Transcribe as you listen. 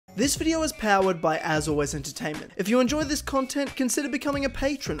This video is powered by As Always Entertainment. If you enjoy this content, consider becoming a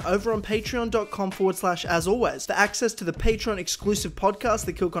patron over on patreon.com/asalways for access to the Patreon exclusive podcast,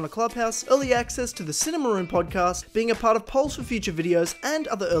 The Kill Connor Clubhouse, early access to the Cinema Room podcast, being a part of polls for future videos, and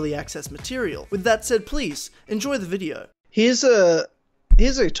other early access material. With that said, please, enjoy the video. Here's a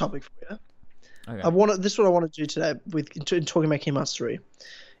topic for you. Okay. This is what I want to do today in talking about Kingdom Hearts 3.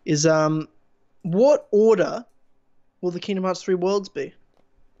 Is, what order will the Kingdom Hearts 3 worlds be?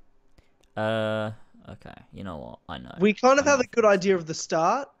 Okay, you know what, I know. We kind of have a good idea of the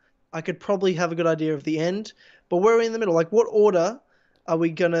start. I could probably have a good idea of the end, but we're in the middle. Like, what order are we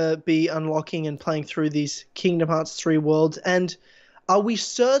going to be unlocking and playing through these Kingdom Hearts 3 worlds? And are we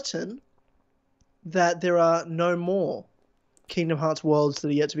certain that there are no more Kingdom Hearts worlds that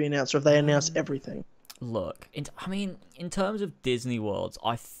are yet to be announced, or if they announce everything? Look, in terms of Disney worlds,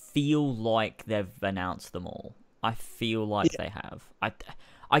 I feel like they've announced them all. I feel like they have.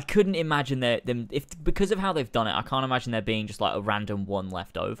 I couldn't imagine them because of how they've done it. I can't imagine there being just like a random one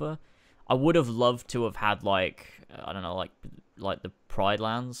left over. I would have loved to have had like, I don't know, like the Pride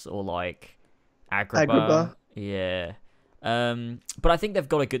Lands or like Agrabah. Yeah. But I think they've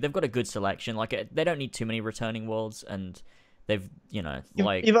got a good selection. Like, they don't need too many returning worlds, and they've,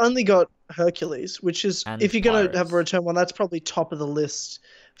 you've only got Hercules, which is, if you're going to have a return one, that's probably top of the list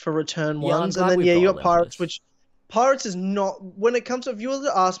for return ones. And then you got Pirates, which Pirates is not, when it comes to, if you were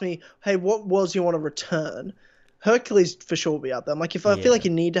to ask me, hey, what worlds do you want to return? Hercules for sure will be out there. I'm like, I feel like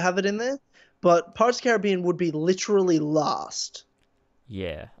you need to have it in there, but Pirates of the Caribbean would be literally last.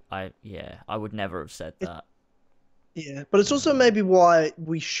 Yeah, I would never have said that. Yeah, but it's also maybe why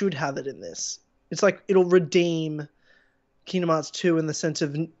we should have it in this. It's like, it'll redeem Kingdom Hearts 2 in the sense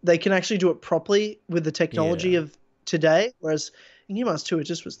of they can actually do it properly with the technology of today, whereas in Kingdom Hearts 2 it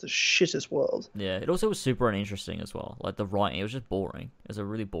just was the shittest world. Yeah, it also was super uninteresting as well. Like, the writing, it was just boring. It was a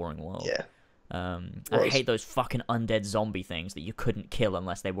really boring world. Yeah. I hate those fucking undead zombie things that you couldn't kill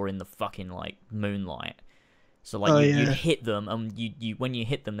unless they were in the fucking, like, moonlight. So, like, you'd hit them, and you when you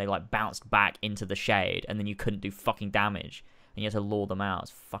hit them, they, like, bounced back into the shade, and then you couldn't do fucking damage, and you had to lure them out.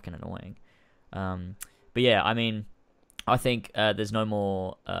 It's fucking annoying. But yeah, I mean, I think there's no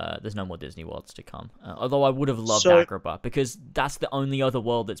more Disney worlds to come. Although I would have loved Agrabah, because that's the only other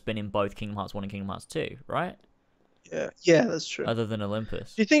world that's been in both Kingdom Hearts 1 and Kingdom Hearts 2, right? Yeah, that's true. Other than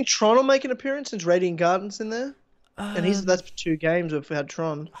Olympus. Do you think Tron will make an appearance since Radiant Garden's in there? And that's 2 games if we had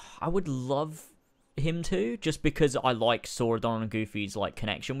Tron. I would love him to, just because I like Sora, Donald, and Goofy's like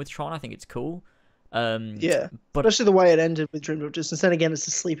connection with Tron. I think it's cool. Yeah, but especially the way it ended with Dream Drop Distance. Then again, it's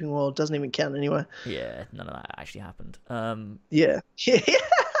a sleeping world; doesn't even count anyway. Yeah, none of that actually happened. Yeah.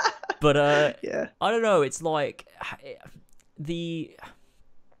 But yeah, I don't know. It's like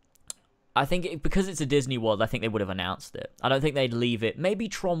I think because it's a Disney world, I think they would have announced it. I don't think they'd leave it. Maybe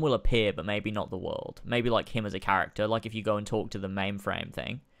Tron will appear, but maybe not the world. Maybe like him as a character. Like if you go and talk to the mainframe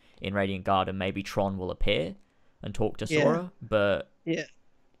thing in Radiant Garden, maybe Tron will appear and talk to Sora. But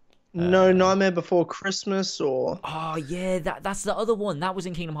no Nightmare Before Christmas or... Oh, yeah, that's the other one. That was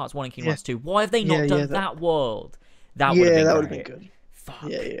in Kingdom Hearts 1 and Kingdom Hearts 2. Why have they not done that world? That would have been good. Fuck.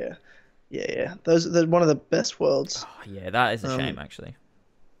 Yeah. They're one of the best worlds. Oh, yeah, that is a shame, actually.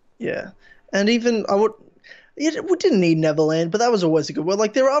 Yeah. And even, we didn't need Neverland, but that was always a good world.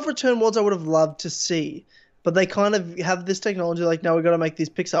 Like, there are other return worlds I would have loved to see, but they kind of have this technology, like, now we've got to make these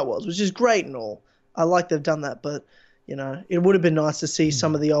Pixar worlds, which is great and all. I like they've done that, but... it would have been nice to see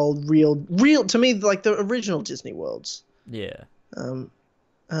some of the old real to me, like the original Disney worlds. Yeah.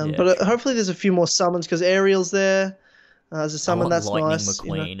 But hopefully there's a few more summons, because Ariel's there as a summon. That's Lightning nice.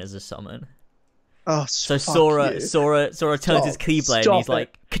 McQueen as a summon. Oh, so Sora turns his Keyblade and he's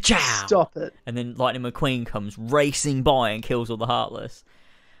like, ka-chow! Stop it. And then Lightning McQueen comes racing by and kills all the Heartless.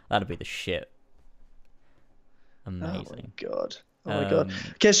 That'd be the shit. Amazing. Oh my god. Oh my god.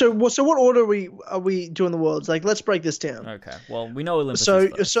 Okay, so what order are we doing the worlds? Like, let's break this down. Okay. Well, we know Olympus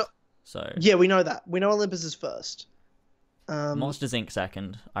is first. So yeah, we know that. We know Olympus is first. Monsters Inc.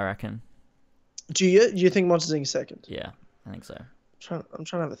 second, I reckon. Do you think Monsters Inc. second? Yeah, I think so. I'm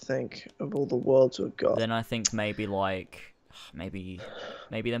trying to have a think of all the worlds we've got. Then I think maybe then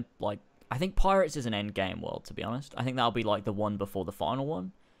like, I think Pirates is an end game world, to be honest. I think that'll be like the one before the final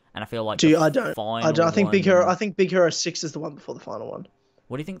one. And I feel like I think Big Hero 6 is the one before the final one.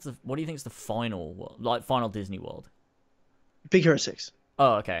 What do you think is the final world, like final Disney world? Big Hero 6.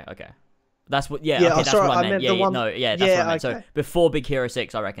 Oh, okay. That's what. Yeah, okay, that's what I meant. That's what I meant. So before Big Hero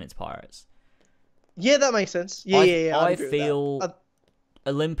 6, I reckon it's Pirates. Yeah, that makes sense. Yeah. I feel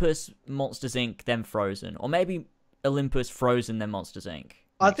Olympus, Monsters Inc., then Frozen, or maybe Olympus, Frozen, then Monsters Inc.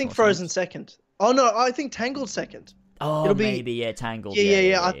 I think Frozen second. Oh no, I think Tangled second. Oh, It'll be maybe, yeah, Tangled.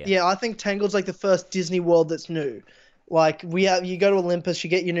 yeah. I think Tangled's like the first Disney world that's new. Like you go to Olympus, you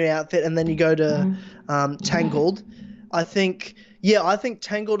get your new outfit, and then you go to Tangled. I think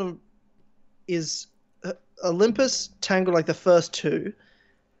Tangled is Olympus, Tangled, like the first two.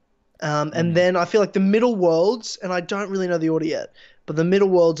 And then I feel like the middle worlds, and I don't really know the order yet, but the middle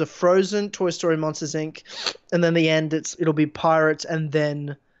worlds are Frozen, Toy Story, Monsters Inc., and then the end it'll be Pirates, and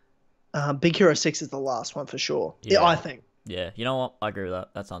then Big Hero 6 is the last one for sure. Yeah, I think. Yeah, you know what? I agree with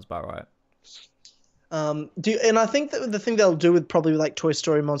that. That sounds about right. And I think that the thing they'll do with probably like Toy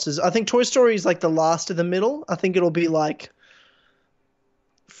Story Monsters, I think Toy Story is like the last of the middle. I think it'll be like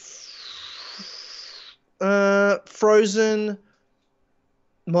Frozen,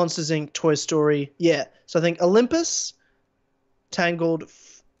 Monsters Inc., Toy Story. Yeah. So I think Olympus, Tangled,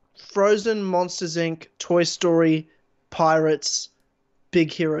 Frozen, Monsters Inc., Toy Story, Pirates,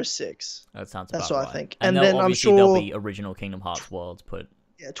 Big Hero 6. That sounds That's about what right. I think. And then I'm sure there'll be original Kingdom Hearts worlds put.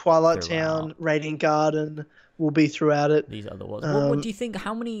 Yeah, Twilight throughout. Town, Radiant Garden will be throughout it. These other worlds. What do you think?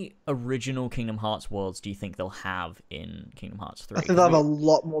 How many original Kingdom Hearts worlds do you think they'll have in Kingdom Hearts 3? I think they'll have a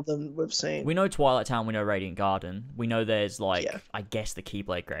lot more than we've seen. We know Twilight Town. We know Radiant Garden. We know there's I guess the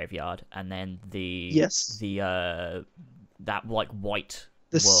Keyblade Graveyard, and then that like white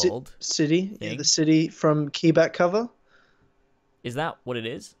world city. thing. Yeah, the city from Keyback cover. Is that what it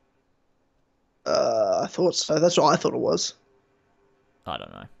is? I thought so. That's what I thought it was. I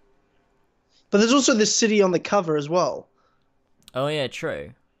don't know. But there's also this city on the cover as well, Oh yeah,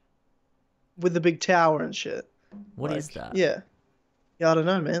 true. with the big tower and shit. What is that? Yeah. Yeah, I don't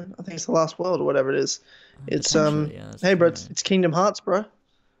know, man. I think it's the last world or whatever it is. It's Potentially, yeah, that's hey, bro, true. it's Kingdom Hearts, bro.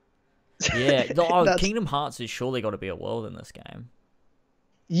 Yeah. That's- Kingdom Hearts has surely got to be a world in this game.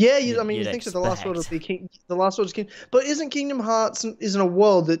 Yeah, You'd you think so? The last world expect. would be the last world is King, but isn't Kingdom Hearts isn't a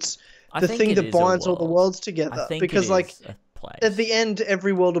world? It's I the think thing it that is a binds all the world. worlds I together. think Because it like is a place. at the end,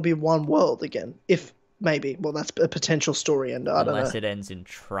 every world will be one world again. If maybe, well, that's a potential story ender. I don't Unless know. it ends in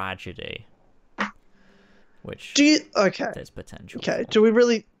tragedy, which Do you okay? there's potential. Okay. for. Do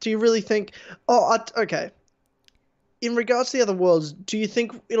you really think? Oh, okay. In regards to the other worlds, do you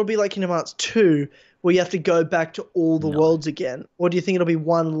think it'll be like Kingdom Hearts 2, where you have to go back to all the No. worlds again, or do you think it'll be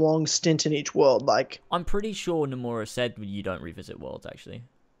one long stint in each world? Like I'm pretty sure Nomura said you don't revisit worlds. Actually,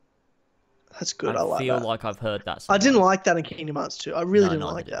 that's good. I like feel that. like I've heard that. I didn't somewhere. like that in Kingdom Hearts 2. I really No, didn't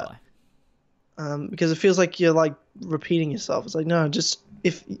neither like did that. I. Because it feels like you're like repeating yourself. It's like, no, just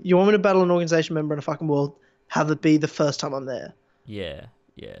if you want me to battle an organization member in a fucking world, have it be the first time I'm there. Yeah,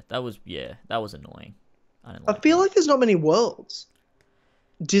 that was annoying. I didn't I like feel that. like there's not many worlds,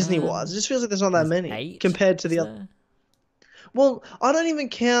 Disney wise. It just feels like there's not that There's many 8, compared to is the other. there? Well, I don't even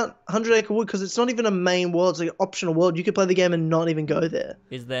count 100 Acre Wood because it's not even a main world. It's like an optional world. You could play the game and not even go there.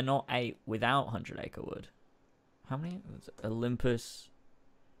 Is there not 8 without 100 Acre Wood? How many? Yeah. Olympus,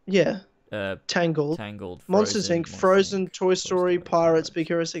 Tangled, Tangled, Monsters Inc., Frozen, Toy Story, Pirates, Big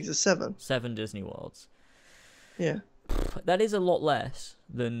Hero 6 is 7. 7 Disney worlds. Yeah. That is a lot less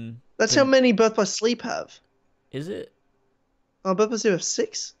than. That's than- how many Birth by Sleep have. Is it? Oh, Birth by Sleep have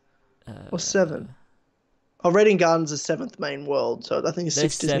 6 Uh, or 7. Oh, Radiant Garden's the 7th main world, so I think it's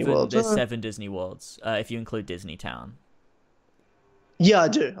 6 Disney worlds. There's Oh. 7 Disney worlds. If you include Disney Town, Yeah, I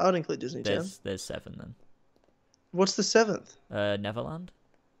do. I would include Disney Town. there's 7 then. What's the 7th? Neverland,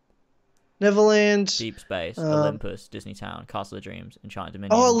 Neverland. Deep Space, Olympus, Disney Town, Castle of Dreams, Enchanted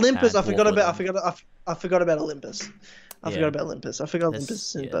Dominion. Oh, Olympus! and I forgot Dwarf about. Woodland. I forgot about Olympus. I Yeah. forgot about Olympus. I forgot There's, Olympus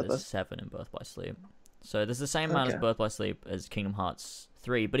is in yeah, Birth by there's 7 in Birth by Sleep. So there's the same amount Okay. as Birth by Sleep as Kingdom Hearts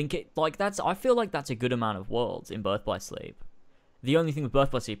 3, but I feel like that's a good amount of worlds in Birth by Sleep. The only thing with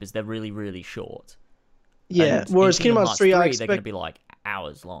Birth by Sleep is they're really, really short. Yeah. And Whereas in Kingdom Hearts 3, I they're going to expect be like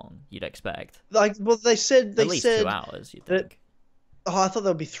hours long. You'd expect like well they said at least 2 hours. You'd that- think. oh I thought that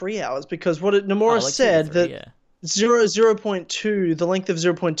would be 3 hours because what Nomura Oh, like 2 to said 3, that yeah. 0.2 the length of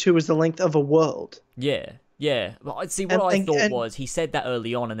 0.2 is the length of a world. Yeah, yeah. But I see what And- I thought and- was he said that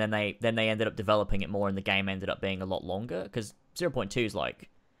early on, and then they ended up developing it more, and the game ended up being a lot longer because 0.2 is like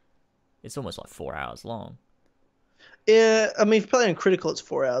it's almost like 4 hours long. Yeah, I mean if you play on critical it's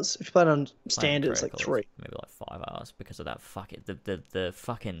 4 hours. If you play it on Playing standard it's like critical, 3. maybe like 5 hours because of that fucking the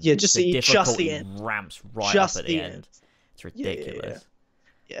fucking Yeah, just the the difficulty end. ramps right Just up at the the end. end. It's ridiculous.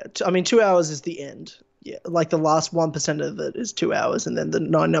 Yeah, I mean 2 hours is the end. Yeah, like the last 1% of it is 2 hours, and then the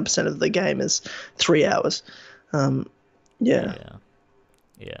 99% of the game is 3 hours. Yeah.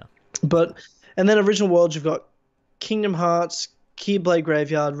 Yeah. But and then original worlds you've got Kingdom Hearts, Keyblade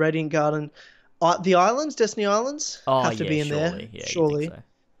Graveyard, Radiant Garden, the islands, Destiny Islands Oh, have to be in surely. there. Yeah, you'd surely. think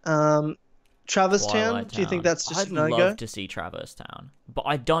so. Traverse Town. Twilight Do you think Town. that's just I'd a no-go? love to see Traverse Town, but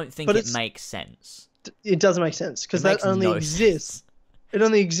I don't think But it it's- makes sense. It doesn't make sense because It that makes only no exists. sense. It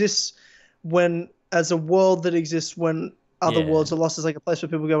only exists when as a world that exists when other Yeah. worlds are lost. It's like a place where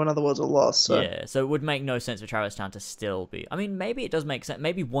people go when other worlds are lost. So Yeah, so it would make no sense for Traverse Town to still be. I mean, maybe it does make sense.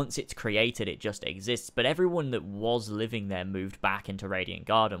 Maybe once it's created, it just exists. But everyone that was living there moved back into Radiant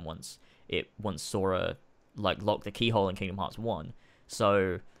Garden once Sora like locked the keyhole in Kingdom Hearts 1.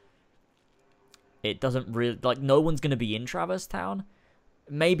 So it doesn't really like no one's gonna be in Traverse Town.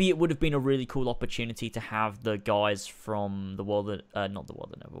 Maybe it would have been a really cool opportunity to have the guys from the world that not the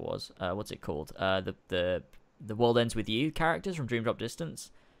world that never was. What's it called? The World Ends With You characters from Dream Drop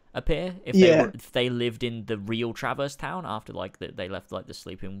Distance appear if they lived in the real Traverse Town after like they left like the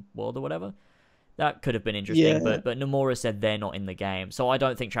sleeping world or whatever. That could have been interesting, but Nomura said they're not in the game, so I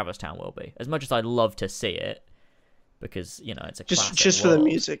don't think Traverse Town will be. As much as I'd love to see it, because you know it's a classic just for world. the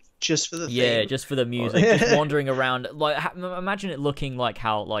music, just for the theme. Just for the music, just wandering around. Like imagine it looking like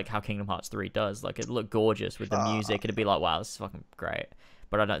how Kingdom Hearts 3 does. Like it looked gorgeous with the music. It'd be like, wow, this is fucking great.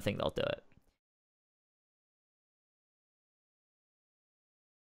 But I don't think they'll do it.